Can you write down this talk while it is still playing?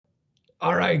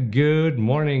All right, good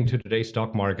morning to today's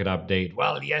stock market update.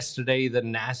 Well, yesterday the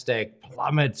Nasdaq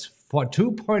plummets for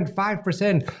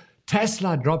 2.5%.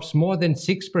 Tesla drops more than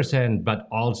 6%, but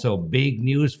also big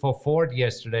news for Ford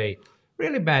yesterday.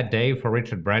 Really bad day for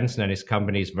Richard Branson and his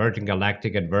companies Virgin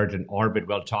Galactic and Virgin Orbit.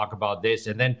 We'll talk about this.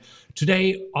 And then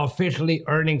today, officially,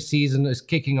 earnings season is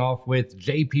kicking off with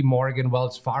JP Morgan,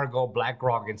 Wells Fargo,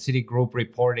 BlackRock, and Citigroup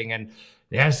reporting. And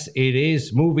yes, it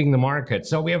is moving the market.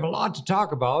 So we have a lot to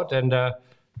talk about. And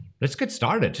let's get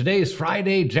started. Today is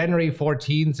Friday, January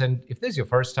 14th. And if this is your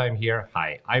first time here,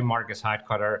 hi, I'm Marcus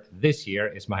Heitkotter. This here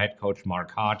is my head coach,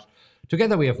 Mark Hodge.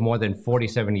 Together, we have more than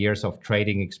 47 years of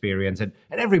trading experience. And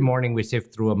every morning, we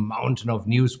sift through a mountain of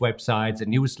news websites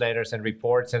and newsletters and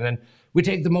reports. And then we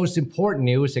take the most important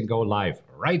news and go live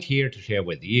right here to share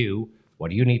with you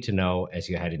what you need to know as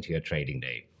you head into your trading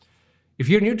day. If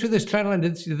you're new to this channel and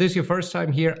this is your first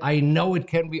time here, I know it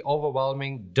can be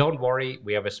overwhelming. Don't worry,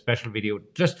 we have a special video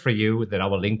just for you that I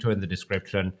will link to in the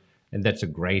description. And that's a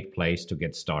great place to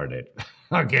get started.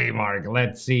 Okay, Mark,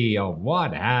 let's see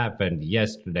what happened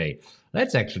yesterday.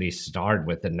 Let's actually start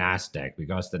with the NASDAQ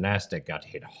because the NASDAQ got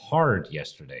hit hard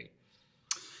yesterday.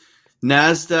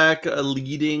 NASDAQ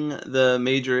leading the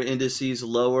major indices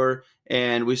lower,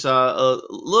 and we saw a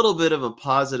little bit of a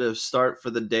positive start for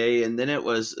the day, and then it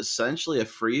was essentially a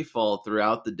free fall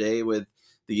throughout the day with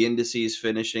the indices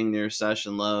finishing near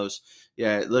session lows.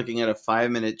 Yeah, looking at a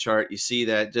 5-minute chart, you see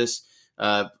that just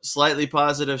slightly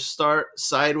positive start,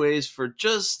 sideways for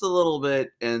just a little bit,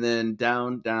 and then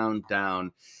down, down,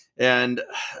 down. And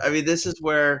I mean, this is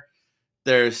where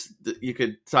you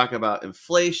could talk about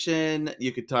inflation,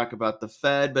 you could talk about the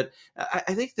Fed, but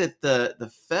I think that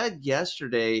the Fed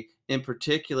yesterday in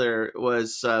particular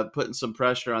was putting some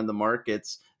pressure on the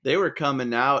markets. They were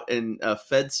coming out and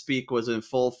Fed speak was in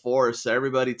full force.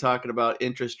 Everybody talking about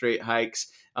interest rate hikes,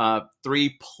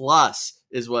 3+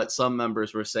 is what some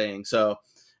members were saying. So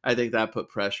I think that put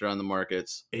pressure on the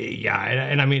markets. Yeah,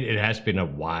 and I mean, it has been a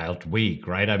wild week,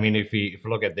 right? I mean, if you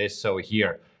look at this, so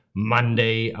here,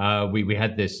 Monday, we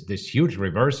had this huge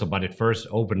reversal, but it first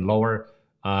opened lower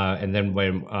and then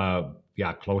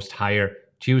closed higher.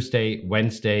 Tuesday,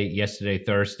 Wednesday, yesterday,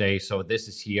 Thursday. So this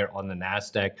is here on the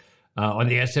NASDAQ. On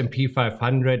the S&P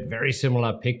 500, very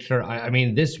similar picture. I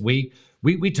mean, this week,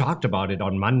 we talked about it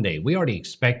on Monday. We already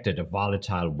expected a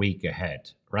volatile week ahead,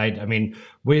 right? I mean,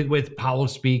 with Powell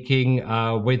speaking,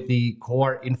 with the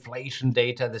core inflation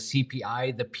data, the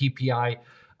CPI, the PPI,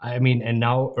 I mean, and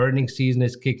now earnings season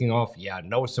is kicking off. Yeah,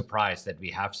 no surprise that we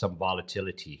have some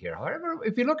volatility here. However,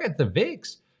 if you look at the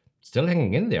VIX, still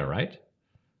hanging in there, right?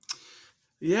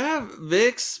 Yeah,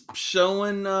 VIX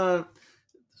showing that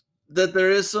there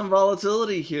is some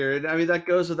volatility here. I mean, that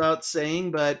goes without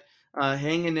saying, but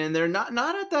hanging in there, not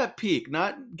at that peak,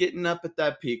 not getting up at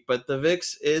that peak, but the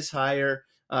VIX is higher.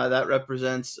 That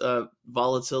represents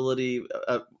volatility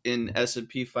in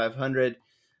S&P 500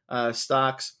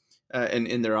 stocks and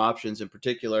in their options in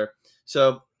particular.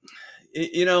 So,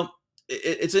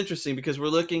 it's interesting because we're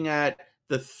looking at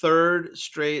the third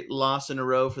straight loss in a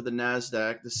row for the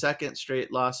NASDAQ, the second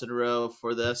straight loss in a row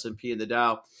for the S&P and the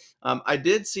Dow. I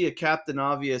did see a Captain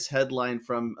Obvious headline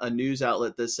from a news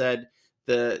outlet that said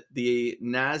the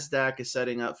NASDAQ is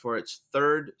setting up for its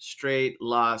third straight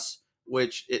loss,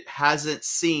 which it hasn't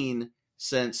seen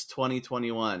since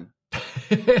 2021.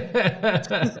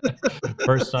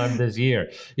 First time this year.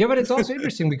 Yeah, but it's also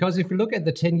interesting because if you look at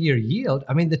the 10-year yield,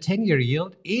 I mean, the 10-year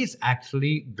yield is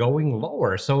actually going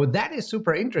lower. So that is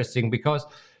super interesting because,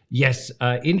 yes,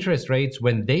 interest rates,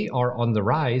 when they are on the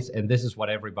rise, and this is what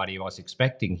everybody was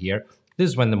expecting here, this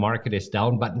is when the market is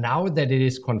down. But now that it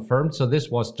is confirmed, so this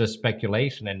was just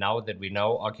speculation. And now that we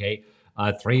know, okay,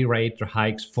 3 rate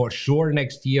hikes for sure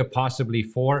next year, possibly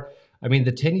 4. I mean,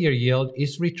 the 10-year yield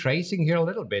is retracing here a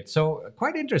little bit. So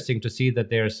quite interesting to see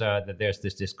that there's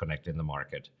this disconnect in the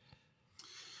market.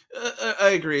 I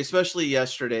agree, especially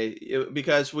yesterday,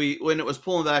 because when it was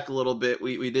pulling back a little bit,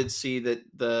 we did see that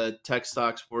the tech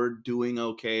stocks were doing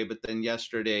okay. But then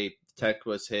yesterday, tech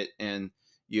was hit and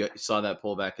you saw that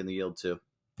pullback in the yield too.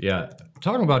 Yeah.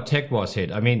 Talking about tech was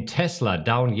hit. I mean, Tesla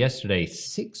down yesterday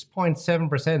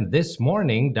 6.7%. This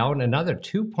morning, down another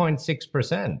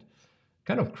 2.6%.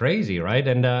 Kind of crazy, right?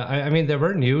 And I mean, there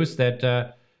were news that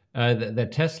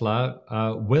that Tesla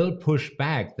will push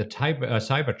back the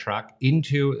Cybertruck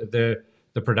into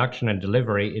the production and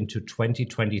delivery into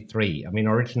 2023. I mean,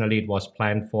 originally it was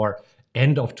planned for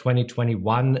end of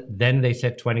 2021. Then they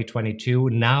said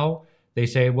 2022. Now they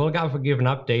say we'll give an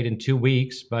update in 2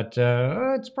 weeks, but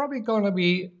it's probably going to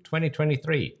be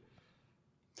 2023.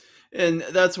 And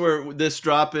that's where this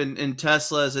drop in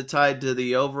Tesla, is it tied to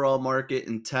the overall market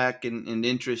in tech and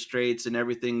interest rates and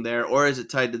everything there? Or is it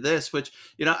tied to this, which,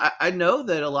 I know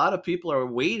that a lot of people are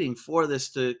waiting for this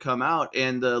to come out.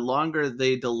 And the longer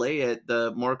they delay it,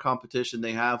 the more competition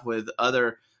they have with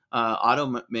other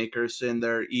automakers in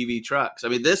their EV trucks. I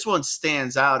mean, this one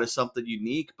stands out as something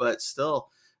unique, but still,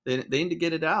 they need to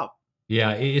get it out.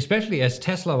 Yeah, especially as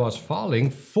Tesla was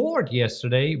falling, Ford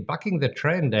yesterday bucking the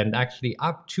trend and actually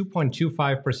up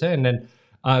 2.25%. And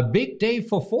a big day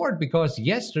for Ford because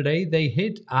yesterday they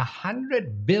hit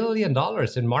 $100 billion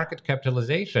in market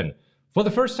capitalization for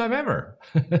the first time ever.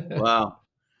 Wow.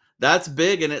 That's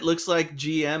big, and it looks like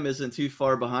GM isn't too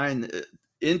far behind.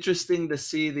 Interesting to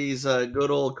see these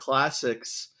good old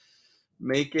classics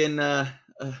making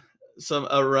some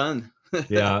a run.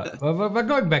 Yeah, but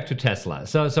going back to Tesla.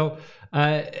 So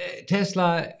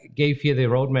Tesla gave you the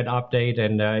roadmap update,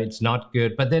 and it's not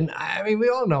good. But then, I mean, we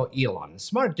all know Elon,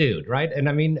 smart dude, right? And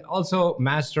I mean, also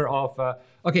master of.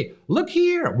 Okay, look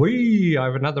here. I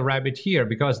have another rabbit here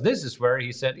because this is where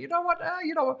he said, you know what,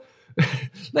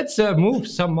 let's move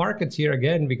some markets here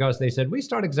again because they said we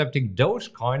start accepting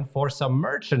Dogecoin for some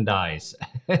merchandise.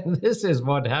 And this is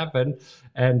what happened.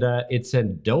 And it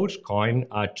sent Dogecoin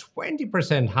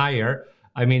 20% higher.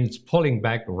 I mean, it's pulling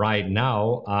back right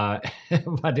now.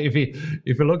 But if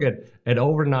you look at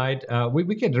overnight,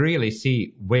 we can really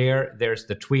see where there's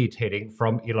the tweet hitting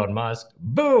from Elon Musk.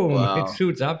 Boom! It Wow.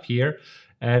 shoots up here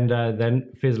and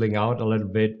then fizzling out a little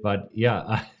bit. But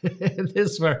yeah,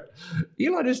 this where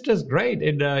Elon is just great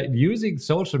in using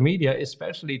social media,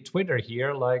 especially Twitter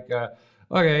here. Like,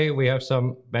 okay, we have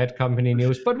some bad company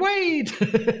news, but wait,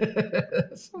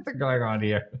 something going on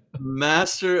here.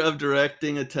 Master of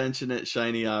directing attention at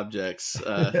shiny objects.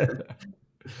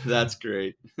 That's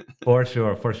great. For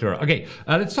sure, for sure. Okay,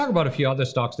 let's talk about a few other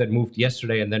stocks that moved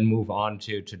yesterday and then move on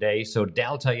to today. So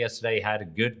Delta yesterday had a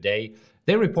good day.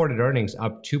 They reported earnings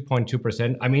up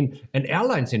 2.2%. I mean, and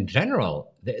airlines in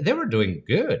general, they were doing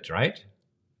good, right?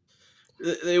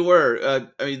 They were.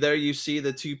 I mean, there you see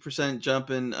the 2% jump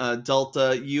in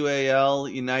Delta,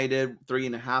 UAL, United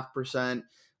 3.5%.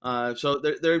 So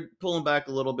they're pulling back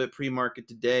a little bit pre-market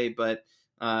today, but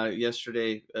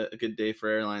yesterday a good day for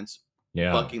airlines,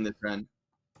 Yeah. bucking the trend.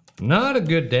 Not a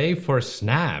good day for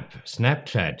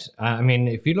Snapchat. I mean,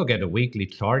 if you look at a weekly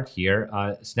chart here,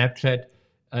 Snapchat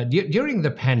during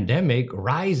the pandemic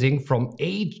rising from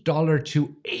 $8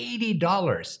 to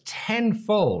 $80,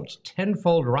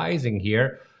 tenfold rising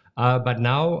here. But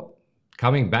now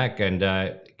coming back and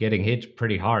getting hit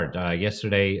pretty hard.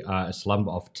 Yesterday, a slump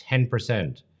of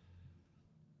 10%.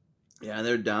 Yeah,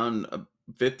 they're down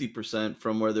 50%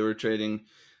 from where they were trading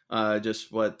just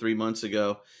 3 months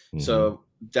ago. Hmm. So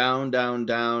down,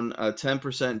 a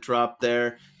 10% drop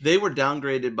there. They were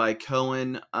downgraded by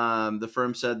Cohen. The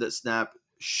firm said that Snap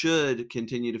should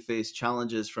continue to face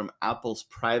challenges from Apple's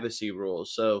privacy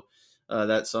rules. So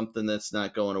that's something that's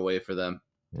not going away for them.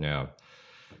 Yeah.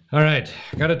 All right,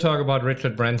 got to talk about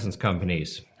Richard Branson's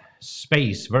companies.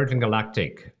 Space, Virgin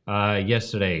Galactic,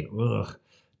 yesterday,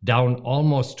 down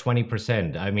almost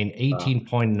 20%. I mean, Wow.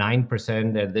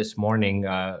 18.9%, and this morning,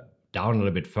 down a little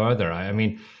bit further. I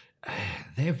mean,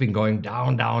 they've been going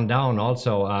down, down, down.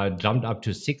 Also, jumped up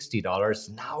to $60,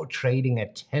 now trading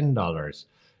at $10.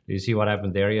 Do you see what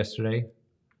happened there yesterday?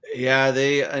 Yeah,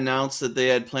 they announced that they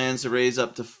had plans to raise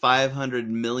up to $500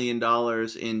 million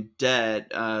in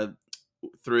debt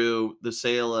through the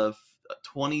sale of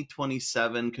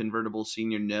 2027 convertible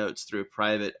senior notes through a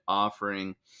private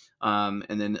offering, and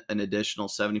then an additional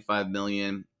 75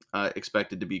 million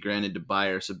expected to be granted to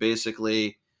buyers. So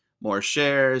basically, more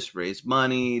shares, raise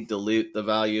money, dilute the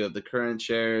value of the current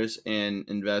shares, and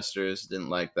investors didn't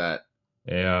like that.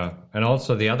 Yeah, and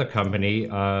also the other company,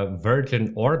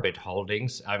 Virgin Orbit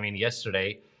Holdings. I mean,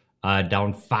 yesterday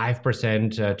down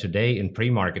 5%. Today in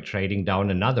pre-market trading,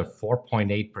 down another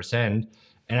 4.8%.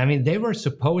 And I mean, they were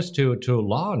supposed to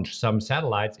launch some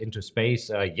satellites into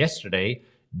space yesterday.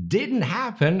 Didn't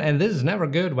happen, and this is never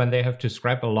good when they have to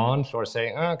scrap a launch or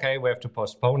say, okay, we have to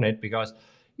postpone it because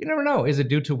you never know. Is it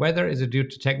due to weather? Is it due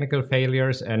to technical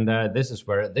failures? And this is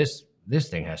where this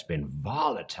thing has been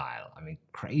volatile. I mean,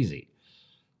 crazy.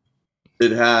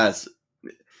 It has.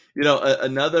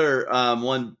 Another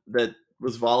one that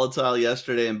was volatile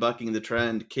yesterday and bucking the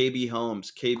trend, KB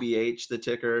Homes, KBH, the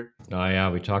ticker. Oh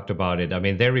yeah, we talked about it. I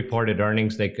mean, they reported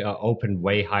earnings. They opened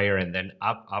way higher and then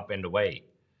up and away.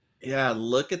 Yeah,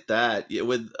 look at that. Yeah,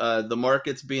 with the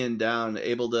markets being down,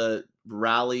 able to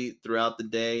rally throughout the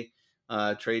day,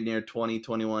 trade near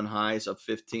 2021 highs, up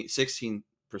 16%.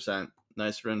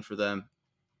 Nice run for them.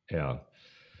 Yeah.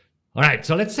 All right,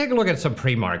 so let's take a look at some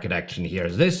pre-market action here.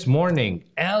 This morning,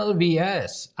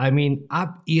 LVS,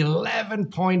 up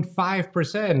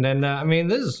 11.5%.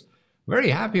 And this is very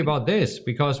happy about this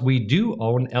because we do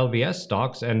own LVS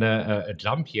stocks and a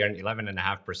jump here in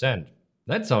 11.5%.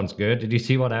 That sounds good. Did you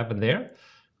see what happened there?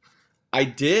 I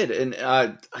did, and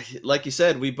like you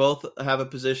said, we both have a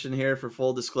position here for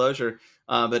full disclosure.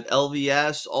 But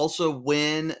LVS, also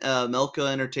Wynn,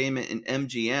 Melco Entertainment, and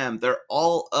MGM, they're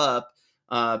all up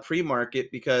pre-market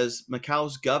because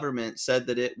Macau's government said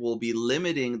that it will be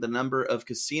limiting the number of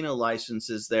casino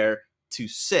licenses there to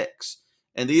 6.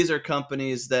 And these are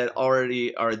companies that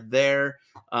already are there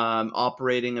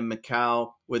operating in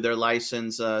Macau with their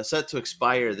license set to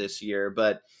expire this year.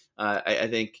 But I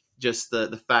think just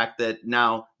the fact that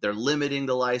now they're limiting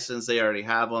the license, they already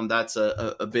have them, that's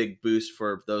a big boost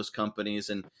for those companies.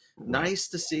 And nice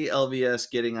to see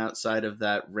LVS getting outside of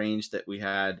that range that we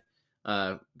had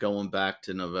going back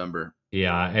to November.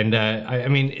 Yeah, and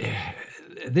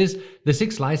the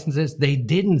 6 licenses, they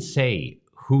didn't say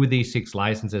who these 6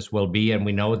 licenses will be, and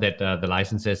we know that the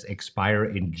licenses expire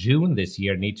in June this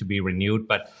year, need to be renewed.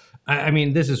 But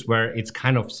this is where it's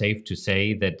kind of safe to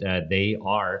say that they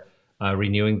are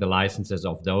renewing the licenses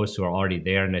of those who are already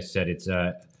there. And I said it's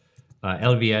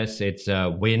LVS, it's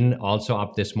Wynn, also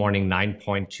up this morning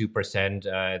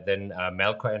 9.2%. Then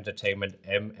Melco Entertainment,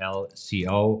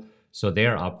 MLCO. So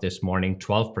they're up this morning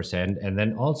 12%. And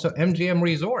then also MGM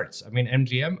Resorts.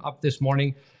 MGM up this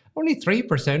morning only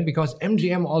 3% because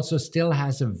MGM also still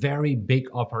has a very big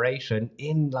operation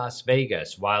in Las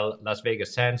Vegas, while Las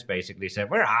Vegas Sands basically said,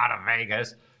 we're out of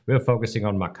Vegas. We're focusing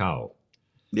on Macau.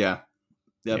 Yeah.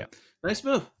 Yep. Yeah. Nice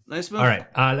move. Nice move. All right.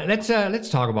 Let's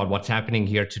talk about what's happening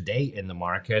here today in the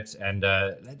markets. And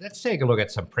let's take a look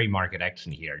at some pre-market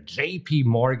action here. JP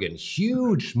Morgan,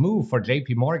 huge move for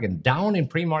JP Morgan, down in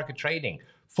pre-market trading,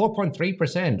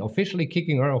 4.3%, officially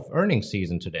kicking off earnings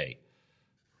season today.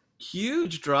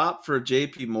 Huge drop for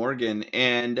JP Morgan.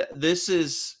 And this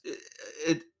is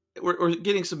it. We're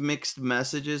getting some mixed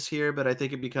messages here, but I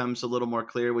think it becomes a little more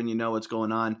clear when you know what's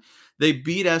going on. They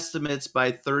beat estimates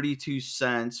by 32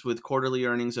 cents with quarterly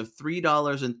earnings of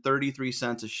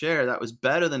 $3.33 a share. That was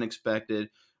better than expected.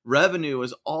 Revenue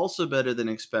was also better than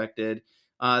expected.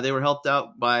 They were helped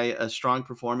out by a strong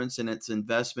performance in its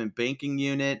investment banking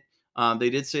unit. They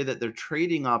did say that their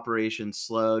trading operations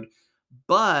slowed,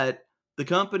 but the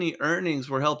company earnings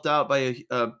were helped out by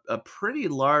a pretty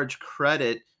large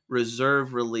credit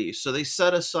reserve release. So they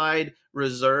set aside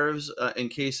reserves in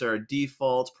case there are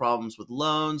defaults, problems with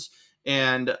loans.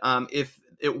 And if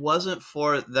it wasn't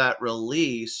for that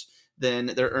release, then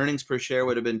their earnings per share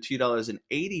would have been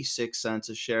 $2.86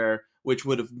 a share, which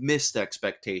would have missed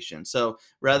expectations. So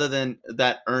rather than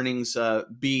that earnings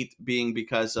beat being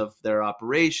because of their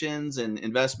operations and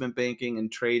investment banking and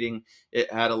trading,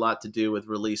 it had a lot to do with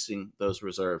releasing those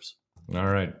reserves. All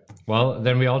right. Well,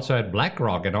 then we also had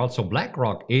BlackRock, and also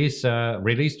BlackRock is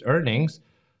released earnings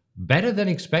better than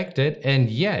expected, and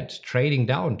yet trading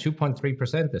down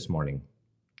 2.3% this morning.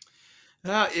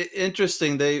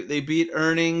 Interesting. They beat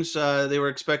earnings. They were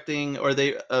expecting, or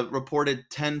they reported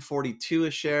 10.42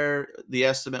 a share. The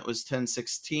estimate was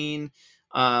 10.16,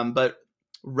 but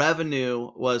revenue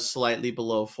was slightly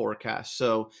below forecast.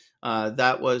 So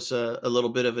that was a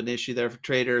little bit of an issue there for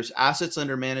traders. Assets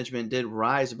under management did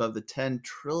rise above the $10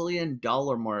 trillion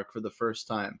mark for the first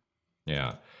time.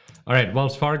 Yeah. All right,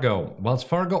 Wells Fargo. Wells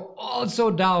Fargo also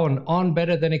down on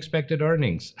better than expected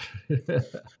earnings.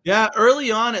 Yeah,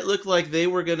 early on it looked like they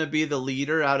were going to be the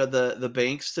leader out of the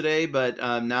banks today, but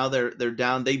now they're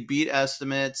down. They beat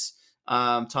estimates,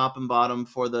 top and bottom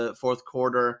for the fourth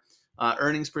quarter.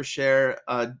 Earnings per share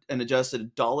an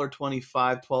adjusted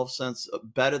 $1.25, 12 cents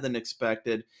better than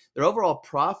expected. Their overall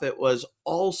profit was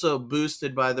also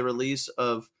boosted by the release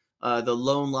of the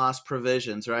loan loss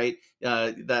provisions, right?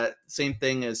 That same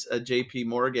thing as JP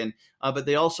Morgan. But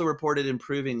they also reported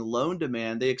improving loan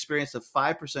demand. They experienced a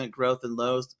 5% growth in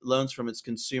loans from its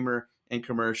consumer and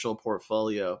commercial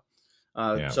portfolio.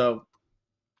 So,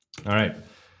 all right.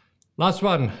 Last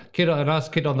one,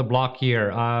 last kid on the block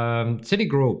here.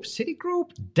 Citigroup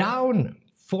down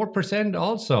 4%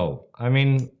 also.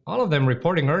 All of them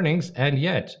reporting earnings and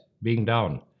yet being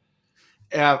down.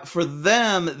 For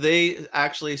them, they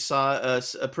actually saw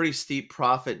a pretty steep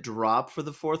profit drop for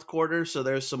the fourth quarter. So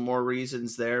there's some more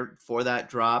reasons there for that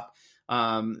drop.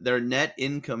 Their net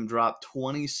income dropped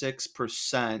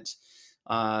 26%.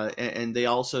 And they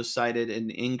also cited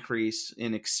an increase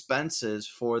in expenses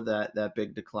for that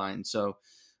big decline. So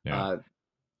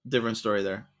different story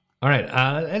there. All right,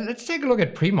 and let's take a look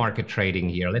at pre-market trading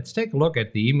here. Let's take a look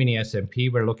at the E-mini S&P.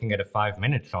 We're looking at a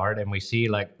 5-minute chart, and we see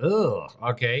like,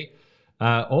 okay.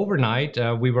 Overnight,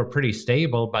 we were pretty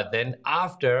stable, but then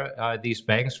after these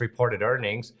banks reported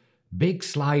earnings, big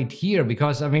slide here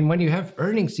because, I mean, when you have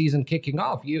earnings season kicking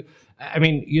off, you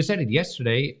said it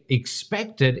yesterday,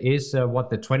 expected is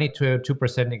what, the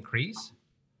 22% increase?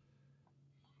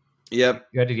 Yep.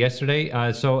 You had it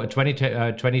yesterday. So a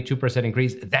 22%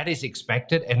 increase, that is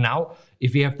expected. And now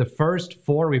if you have the first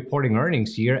 4 reporting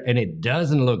earnings here and it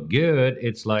doesn't look good,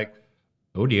 it's like,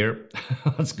 oh dear,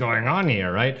 what's going on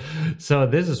here, right? So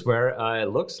this is where it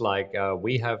looks like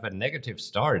we have a negative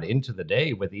start into the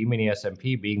day with E-mini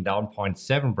S&P being down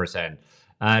 0.7%.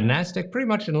 NASDAQ pretty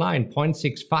much in line,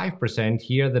 0.65%.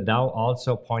 Here, the Dow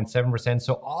also 0.7%.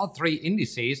 So all 3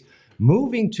 indices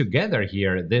moving together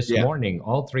here this morning,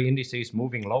 all 3 indices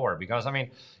moving lower because, I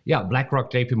mean,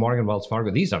 BlackRock, JP Morgan, Wells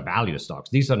Fargo, these are value stocks.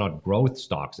 These are not growth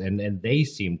stocks, and they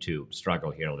seem to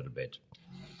struggle here a little bit.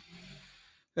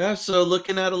 Yeah, so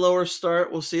looking at a lower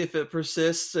start, we'll see if it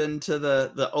persists into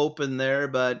the open there,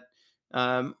 but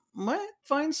might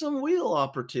find some wheel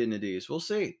opportunities. We'll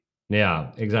see.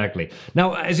 Yeah, exactly.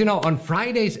 Now, as you know, on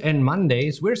Fridays and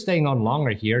Mondays, we're staying on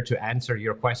longer here to answer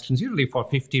your questions. Usually for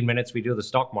 15 minutes, we do the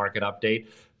stock market update.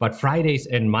 But Fridays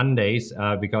and Mondays,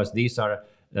 because these are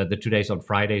the 2 days on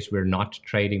Fridays, we're not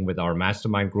trading with our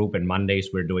mastermind group. And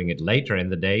Mondays, we're doing it later in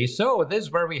the day. So this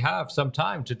is where we have some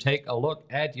time to take a look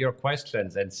at your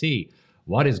questions and see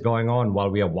what is going on while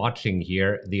we are watching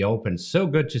here the open. So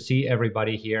good to see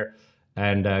everybody here.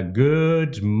 And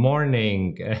good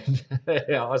morning.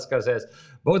 Oscar says,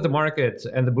 both the markets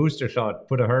and the booster shot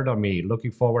put a hurt on me.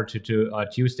 Looking forward to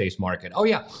Tuesday's market. Oh,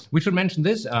 yeah, we should mention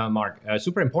this, Mark.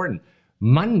 Super important.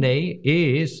 Monday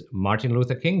is Martin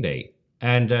Luther King Day.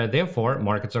 And therefore,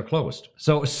 markets are closed.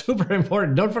 So super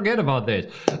important. Don't forget about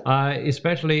this,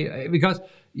 especially because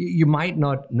you might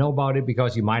not know about it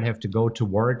because you might have to go to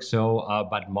work. So,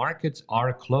 but markets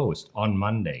are closed on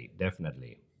Monday,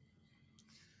 definitely.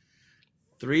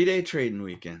 3-day trading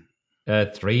weekend. A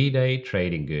 3-day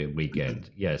trading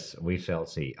weekend. Yes, we shall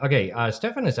see. Okay,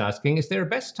 Stefan is asking, is there a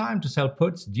best time to sell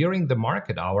puts during the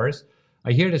market hours?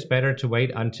 I hear it is better to wait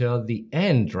until the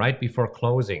end, right before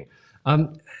closing.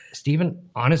 Stephen,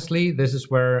 honestly, this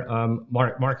is where,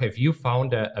 Mark, have you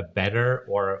found a better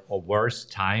or a worse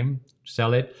time to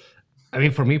sell it? I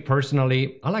mean, for me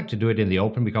personally, I like to do it in the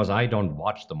open because I don't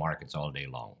watch the markets all day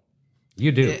long.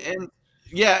 You do.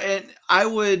 And I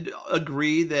would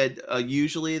agree that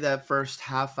usually that first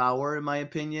half hour, in my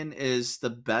opinion, is the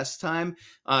best time.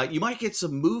 You might get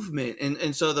some movement,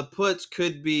 and so the puts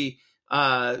could be,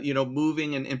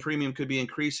 moving, and premium could be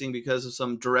increasing because of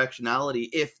some directionality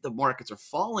if the markets are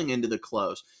falling into the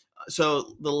close.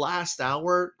 So the last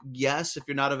hour, yes, if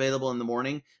you're not available in the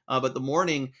morning, but the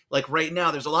morning, like right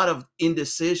now, there's a lot of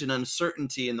indecision,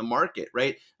 uncertainty in the market,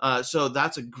 right? So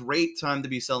that's a great time to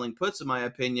be selling puts, in my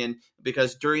opinion,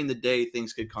 because during the day,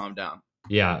 things could calm down.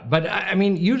 Yeah, but I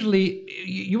mean, usually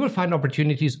you will find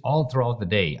opportunities all throughout the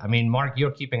day. I mean, Mark,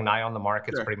 you're keeping an eye on the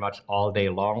markets pretty much all day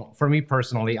long. For me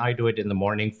personally, I do it in the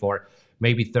morning for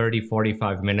maybe 30,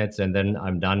 45 minutes, and then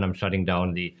I'm done. I'm shutting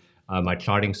down my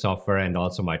charting software and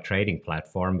also my trading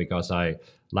platform because I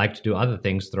like to do other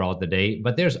things throughout the day.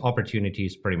 But there's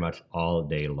opportunities pretty much all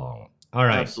day long. All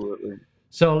right. Absolutely.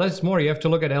 So let's more. You have to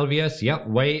look at LVS. Yeah,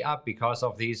 way up because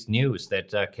of these news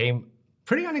that came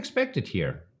pretty unexpected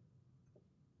here.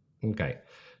 Okay.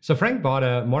 So Frank bought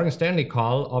a Morgan Stanley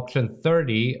call option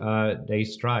 30-day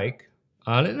strike.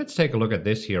 Let's take a look at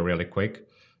this here really quick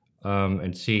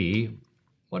and see.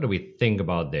 What do we think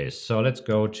about this? So let's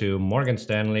go to Morgan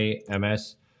Stanley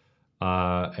MS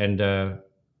and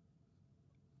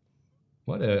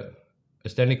what a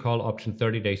Stanley call option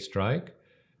 30-day strike.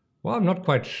 Well, I'm not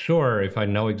quite sure if I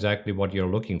know exactly what you're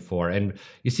looking for. And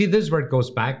you see, this is where it goes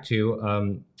back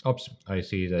to, oops, I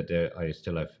see that I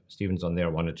still have Stevens on there. I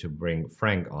wanted to bring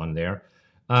Frank on there.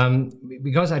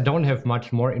 Because I don't have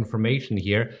much more information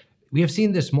here. We have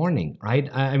seen this morning,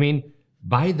 right? I mean,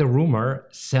 buy the rumor,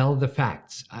 sell the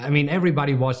facts. I mean,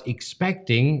 everybody was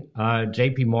expecting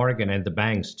JP Morgan and the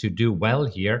banks to do well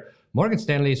here. Morgan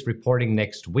Stanley is reporting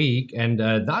next week. And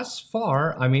thus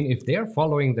far, I mean, if they're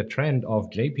following the trend of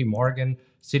JP Morgan,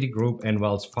 Citigroup, and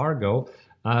Wells Fargo,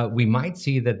 we might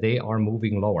see that they are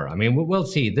moving lower. I mean, we'll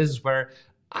see. This is where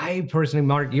I personally,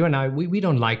 Mark, you and I, we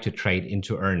don't like to trade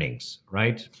into earnings,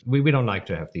 right? We don't like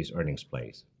to have these earnings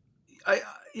plays.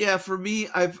 Yeah, for me,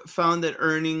 I've found that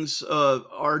earnings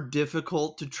are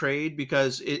difficult to trade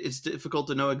because it's difficult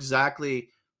to know exactly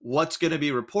what's going to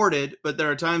be reported. But there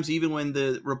are times, even when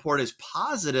the report is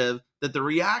positive, that the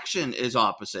reaction is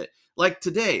opposite. like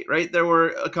today, right? There were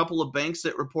a couple of banks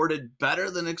that reported better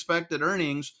than expected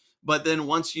earnings, but then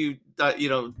once you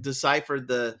deciphered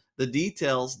the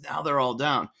details, now they're all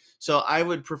down. So I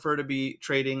would prefer to be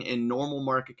trading in normal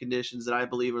market conditions that I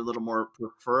believe are a little more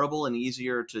preferable and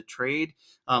easier to trade.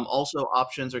 Also,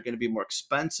 options are going to be more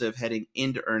expensive heading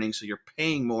into earnings, so you're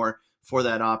paying more for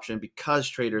that option because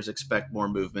traders expect more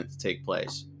movement to take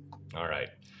place. All right.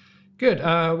 Good.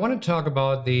 I want to talk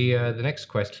about the next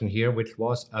question here, which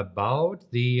was about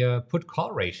the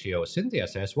put-call ratio. Cynthia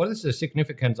says, what is the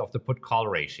significance of the put-call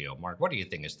ratio? Mark, what do you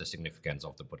think is the significance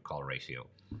of the put-call ratio?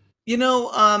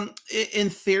 In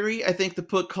theory, I think the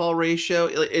put-call ratio,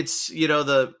 it's,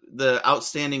 the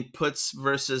outstanding puts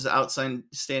versus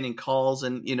outstanding calls.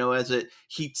 And, as it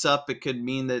heats up, it could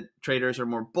mean that traders are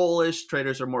more bullish,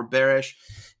 traders are more bearish.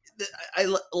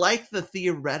 I like the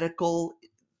theoretical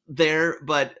there,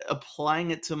 but applying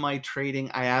it to my trading,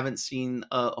 I haven't seen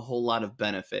a whole lot of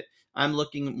benefit. I'm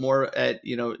looking more at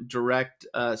direct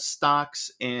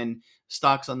stocks and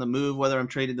stocks on the move, whether I'm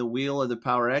trading the wheel or the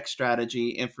Power X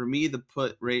strategy. And for me, the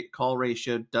put rate call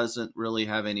ratio doesn't really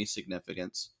have any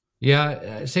significance.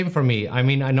 Yeah, same for me. I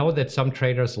mean, I know that some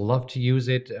traders love to use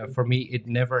it. For me, it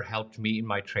never helped me in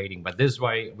my trading. But this is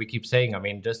why we keep saying, I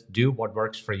mean, just do what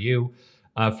works for you.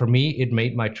 For me, it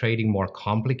made my trading more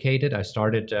complicated. I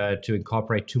started to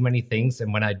incorporate too many things.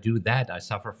 And when I do that, I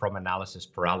suffer from analysis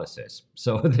paralysis.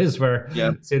 So this is where,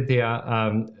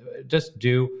 Cynthia, just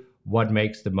do what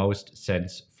makes the most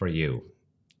sense for you.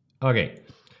 Okay.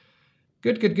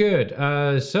 Good.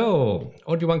 So,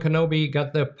 Obi-Wan Kenobi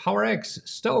got the Power X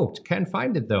stoked. Can't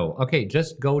find it though. Okay,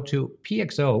 just go to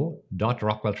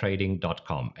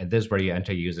pxo.rockwelltrading.com. And this is where you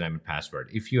enter username and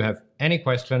password. If you have any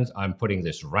questions, I'm putting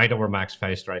this right over Mac's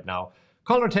face right now.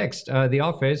 Call or text the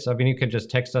office. I mean, you can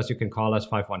just text us. You can call us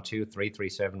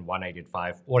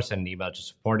 512-337-1885 or send an email to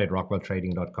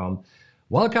support@rockwelltrading.com.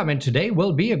 Welcome, and today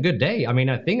will be a good day. I mean,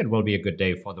 I think it will be a good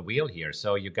day for the wheel here.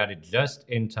 So you got it just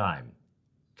in time.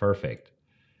 Perfect.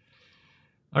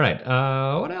 All right.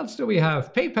 What else do we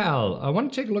have? PayPal. I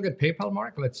want to take a look at PayPal,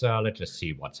 Mark. Let's just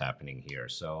see what's happening here.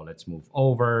 So let's move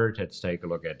over. Let's take a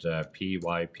look at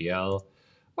PYPL.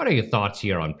 What are your thoughts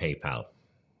here on PayPal?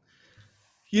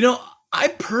 I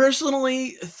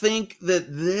personally think that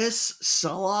this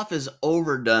sell-off is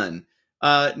overdone.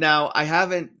 Now, I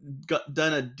haven't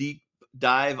done a deep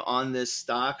dive on this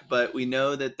stock, but we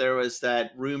know that there was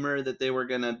that rumor that they were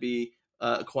going to be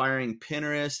acquiring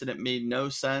Pinterest, and it made no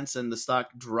sense, and the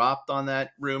stock dropped on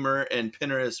that rumor, and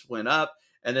Pinterest went up.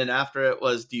 And then after it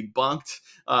was debunked,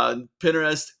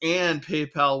 Pinterest and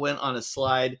PayPal went on a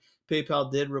slide.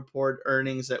 PayPal did report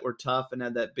earnings that were tough and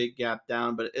had that big gap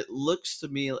down, but it looks to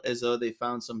me as though they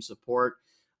found some support.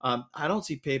 I don't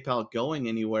see PayPal going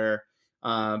anywhere,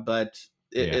 but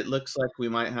it looks like we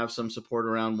might have some support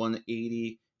around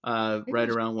 180. Right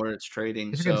around where it's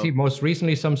trading. You can see most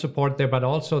recently some support there, but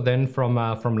also then from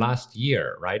last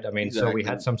year, right? I mean, exactly. So we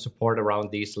had some support around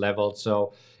these levels.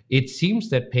 So it seems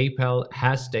that PayPal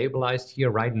has stabilized here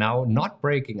right now, not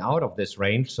breaking out of this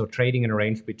range. So trading in a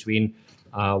range between,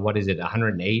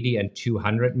 180 and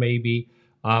 200 maybe.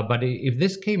 But if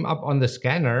this came up on the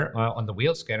scanner, on the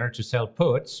wheel scanner to sell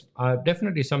puts,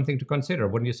 definitely something to consider,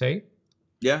 wouldn't you say?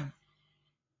 Yeah.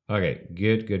 Okay,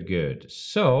 good.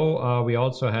 So we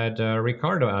also had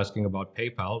Ricardo asking about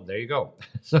PayPal. There you go.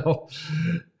 So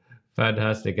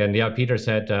fantastic. And yeah, Peter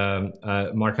said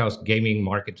Markow's gaming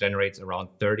market generates around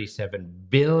 37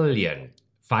 billion,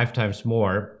 5 times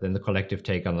more than the collective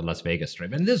take on the Las Vegas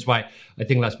Strip. And this is why I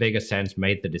think Las Vegas Sands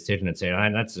made the decision and said,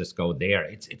 let's just go there.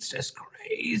 It's just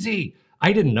crazy.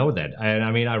 I didn't know that.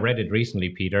 I mean, I read it recently,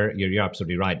 Peter. You're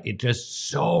absolutely right. It's just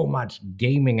so much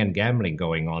gaming and gambling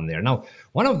going on there. Now,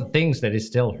 one of the things that is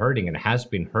still hurting and has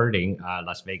been hurting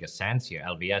Las Vegas Sands here,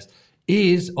 LVS,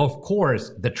 is, of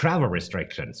course, the travel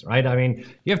restrictions, right? I mean,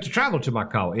 you have to travel to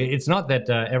Macau. It's not that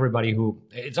everybody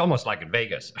it's almost like in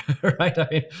Vegas, right? I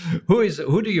mean,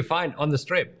 who do you find on the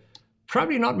Strip?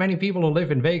 Probably not many people who live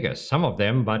in Vegas. Some of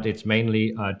them, but it's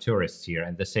mainly tourists here.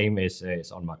 And the same is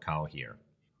on Macau here.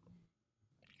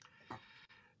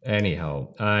 Anyhow,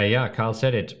 Carl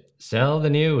said it. Sell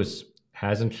the news.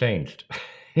 Hasn't changed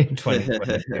in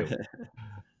 2022.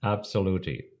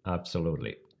 Absolutely.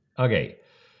 Okay.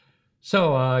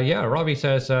 So, Robbie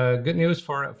says, good news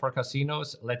for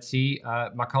casinos. Let's see.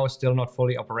 Macau is still not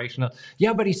fully operational.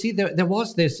 Yeah, but you see, there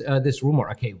was this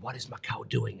rumor. Okay, what is Macau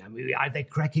doing? I mean, are they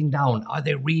cracking down? Are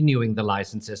they renewing the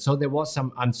licenses? So there was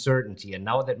some uncertainty. And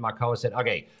now that Macau said,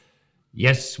 okay,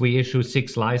 Yes, we issue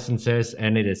 6 licenses,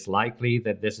 and it is likely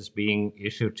that this is being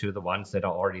issued to the ones that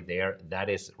are already there. That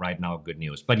is right now good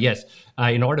news. But yes,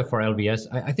 in order for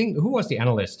LVS, I think who was the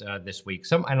analyst this week?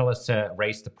 Some analysts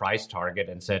raised the price target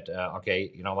and said, okay,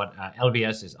 you know what,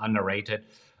 LVS is underrated,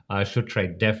 should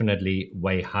trade definitely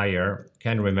way higher.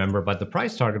 Can't remember, but the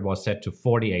price target was set to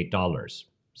 $48.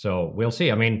 So we'll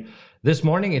see. I mean, this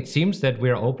morning it seems that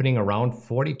we're opening around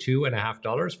 $42.50,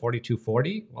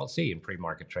 $42.40. We'll see in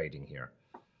pre-market trading here.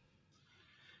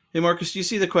 Hey, Marcus, do you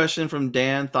see the question from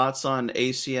Dan? Thoughts on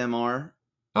ACMR?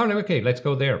 Oh, no, okay, let's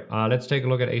go there. Let's take a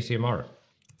look at ACMR.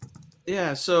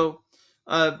 Yeah, so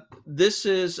this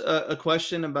is a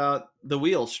question about the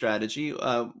wheel strategy,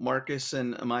 Marcus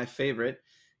and my favorite.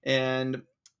 And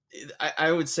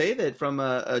I would say that from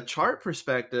a chart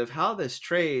perspective, how this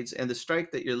trades and the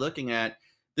strike that you're looking at,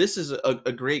 this is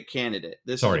a great candidate.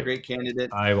 This is a great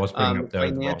candidate. I was bringing up the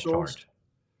financials. wrong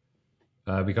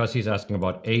chart. Because he's asking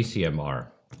about ACMR.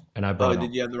 And I brought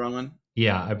did you have the wrong one?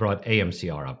 Yeah, I brought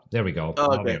AMCR up. There we go.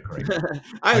 Oh, okay.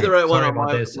 I had the right one. Sorry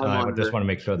about this. I just want to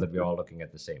make sure that we're all looking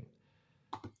at the same.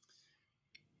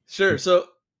 Sure. So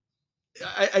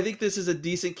I think this is a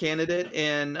decent candidate,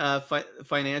 and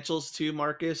financials too,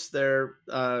 Marcus. They're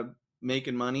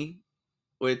making money,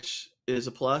 which is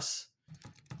a plus.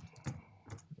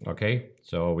 Okay,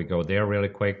 so we go there really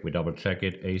quick. We double check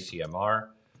it, ACMR.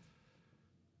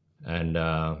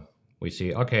 And we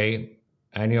see, okay,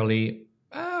 annually,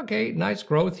 okay, nice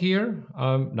growth here.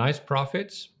 Nice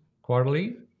profits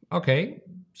quarterly. Okay,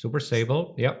 super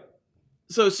stable. Yep.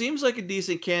 So it seems like a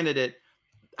decent candidate.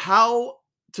 How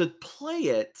to play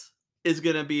it is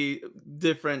going to be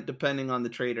different depending on the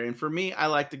trader. And for me, I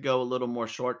like to go a little more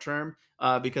short term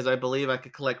because I believe I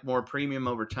could collect more premium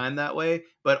over time that way.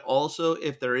 But also,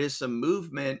 if there is some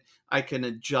movement, I can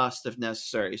adjust if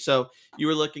necessary. So you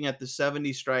were looking at the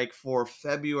 70 strike for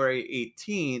February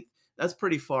 18th. That's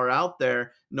pretty far out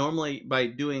there. Normally, by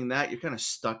doing that, you're kind of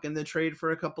stuck in the trade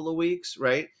for a couple of weeks,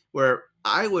 right? Where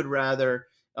I would rather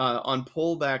on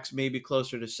pullbacks, maybe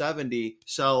closer to 70,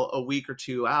 sell a week or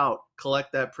two out,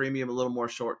 collect that premium a little more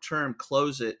short term,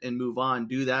 close it and move on.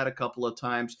 Do that a couple of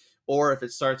times. Or if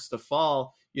it starts to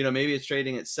fall, maybe it's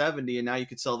trading at 70 and now you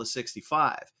could sell the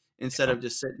 65 instead of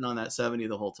just sitting on that 70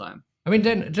 the whole time. I mean,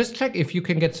 then just check if you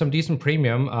can get some decent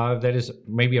premium that is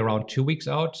maybe around 2 weeks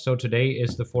out. So today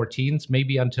is the 14th,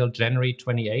 maybe until January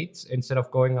 28th, instead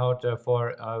of going out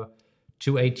for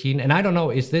 218. And I don't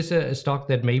know, is this a stock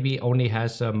that maybe only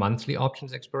has monthly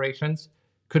options expirations?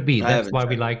 Could be. That's why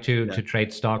we like to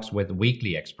trade stocks with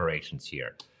weekly expirations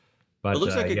here. But it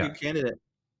looks like a good candidate.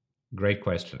 Great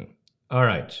question. All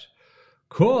right.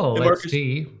 Cool. Hey, let's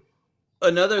see.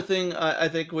 Another thing I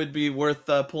think would be worth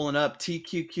pulling up,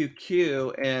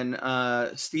 TQQQ,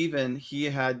 and Stephen, he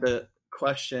had the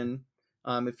question,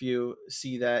 if you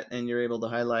see that and you're able to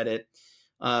highlight it.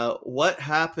 What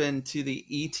happened to the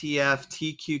ETF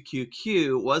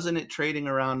TQQQ? Wasn't it trading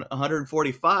around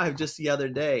 145 just the other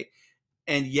day?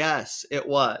 And yes, it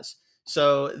was.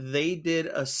 So they did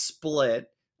a split,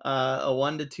 a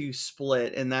 1-to-2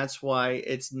 split, and that's why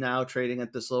it's now trading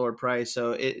at this lower price.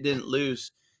 So it didn't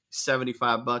lose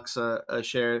 $75 a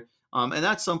share. And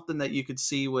that's something that you could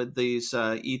see with these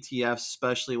ETFs,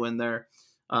 especially when they're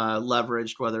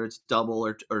leveraged, whether it's double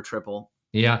or triple.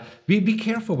 Yeah, be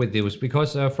careful with those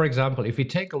because, for example, if you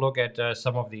take a look at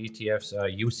some of the ETFs,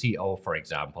 UCO, for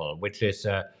example, which is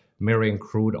mirroring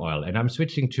crude oil, and I'm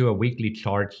switching to a weekly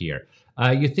chart here.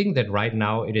 You think that right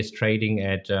now it is trading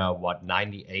at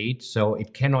 98, so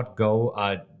it cannot go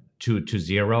to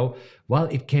zero. Well,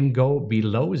 it can go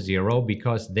below zero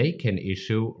because they can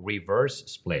issue reverse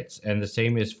splits, and the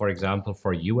same is, for example,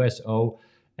 for USO.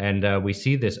 And we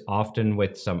see this often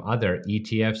with some other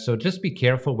ETFs. So just be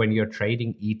careful when you're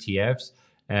trading ETFs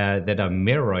that are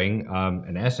mirroring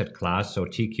an asset class. So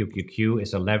TQQQ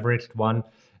is a leveraged one.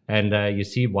 And you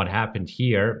see what happened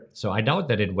here. So I doubt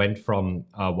that it went from,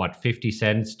 50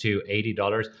 cents to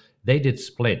 $80. They did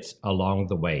splits along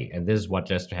the way. And this is what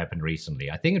just happened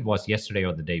recently. I think it was yesterday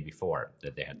or the day before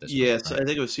that they had this. Yes, right? I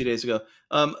think it was 2 days ago.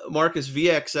 Marcus,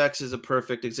 VXX is a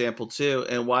perfect example too,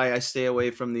 and why I stay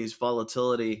away from these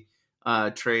volatility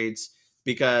trades.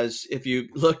 Because if you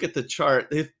look at the chart,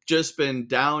 they've just been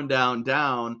down, down,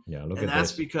 down. Yeah, and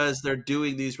that's because they're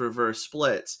doing these reverse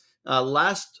splits.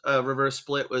 Last reverse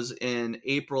split was in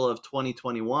April of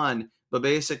 2021, but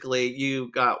basically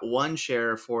you got one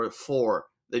share for 4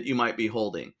 that you might be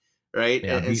holding, right?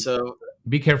 Yeah, and so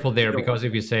be careful there, because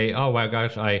if you say, oh my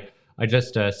gosh, I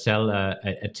just sell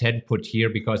a 10 put here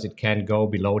because it can go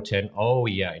below 10. Oh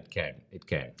yeah, it can.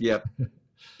 Yep.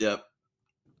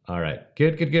 All right.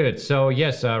 Good, good, good. So,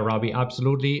 yes, Robbie,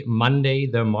 absolutely. Monday,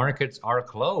 the markets are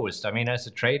closed. I mean, as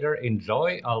a trader,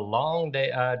 enjoy a long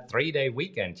day, 3-day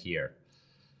weekend here.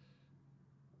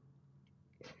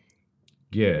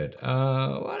 Good.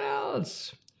 What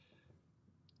else?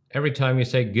 Every time you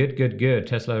say good, good, good,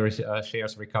 Tesla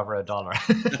shares recover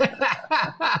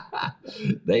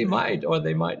 $1. They might or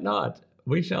they might not.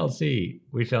 We shall see.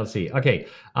 We shall see. Okay,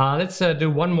 let's do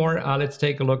one more. Let's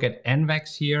take a look at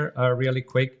NVEX here really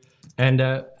quick. And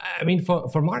I mean,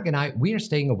 for Mark and I, we are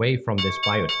staying away from this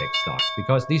biotech stocks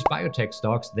because these biotech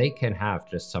stocks, they can have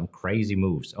just some crazy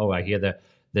moves. Oh, I hear the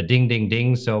ding, ding,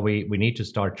 ding. So we need to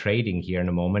start trading here in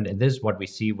a moment. And this is what we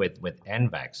see with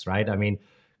NVEX, right? I mean,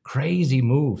 crazy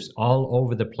moves all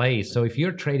over the place. So if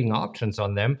you're trading options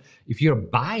on them, if you're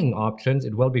buying options,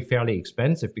 it will be fairly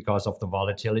expensive because of the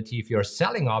volatility. If you're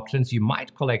selling options, you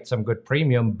might collect some good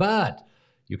premium, but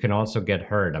you can also get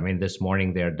hurt. I mean, this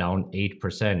morning they're down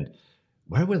 8%.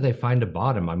 Where will they find a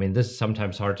bottom? I mean, this is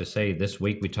sometimes hard to say. This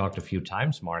week we talked a few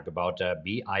times, Mark, about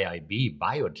BIIB,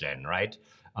 Biogen, right?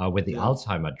 With the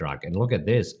Alzheimer drug. And look at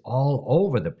this, all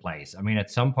over the place. I mean,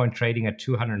 at some point trading at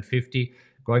 250,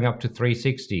 going up to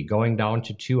 360, going down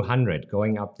to 200,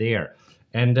 going up there.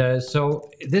 And so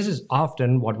this is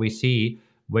often what we see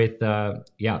with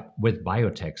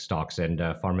biotech stocks and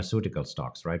pharmaceutical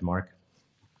stocks, right, Mark?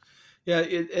 Yeah,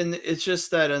 and it's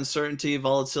just that uncertainty,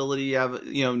 volatility. You have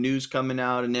news coming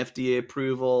out, an FDA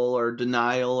approval or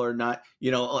denial or not,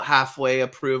 halfway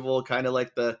approval, kind of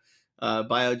like the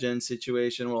Biogen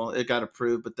situation. Well, it got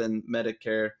approved, but then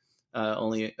Medicare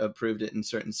only approved it in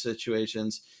certain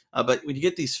situations. But when you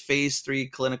get these phase 3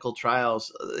 clinical trials,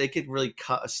 they could really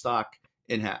cut a stock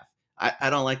in half. I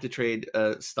don't like to trade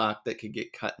a stock that could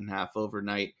get cut in half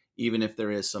overnight, even if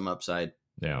there is some upside.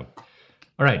 Yeah.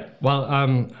 All right.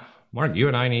 Well, Mark, you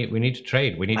and I need to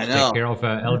trade. We need to take care of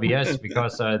LVS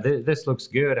because this looks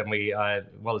good, and we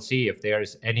will see if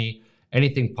there's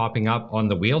anything popping up on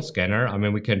the wheel scanner. I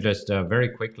mean, we can just very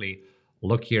quickly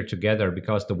look here together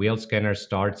because the wheel scanner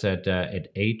starts at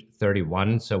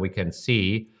 8:31, so we can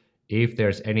see if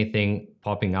there's anything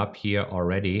popping up here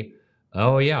already.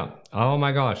 Oh yeah. Oh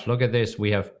my gosh, look at this.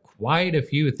 We have quite a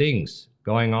few things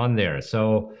going on there.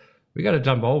 So we got to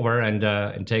jump over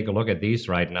and take a look at these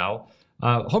right now.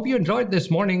 Hope you enjoyed this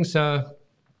morning's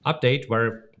update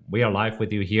where we are live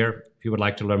with you here. If you would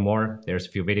like to learn more, there's a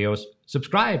few videos.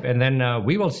 Subscribe, and then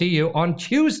we will see you on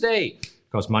Tuesday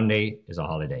because Monday is a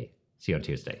holiday. See you on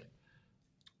Tuesday.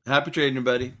 Happy trading,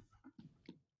 everybody.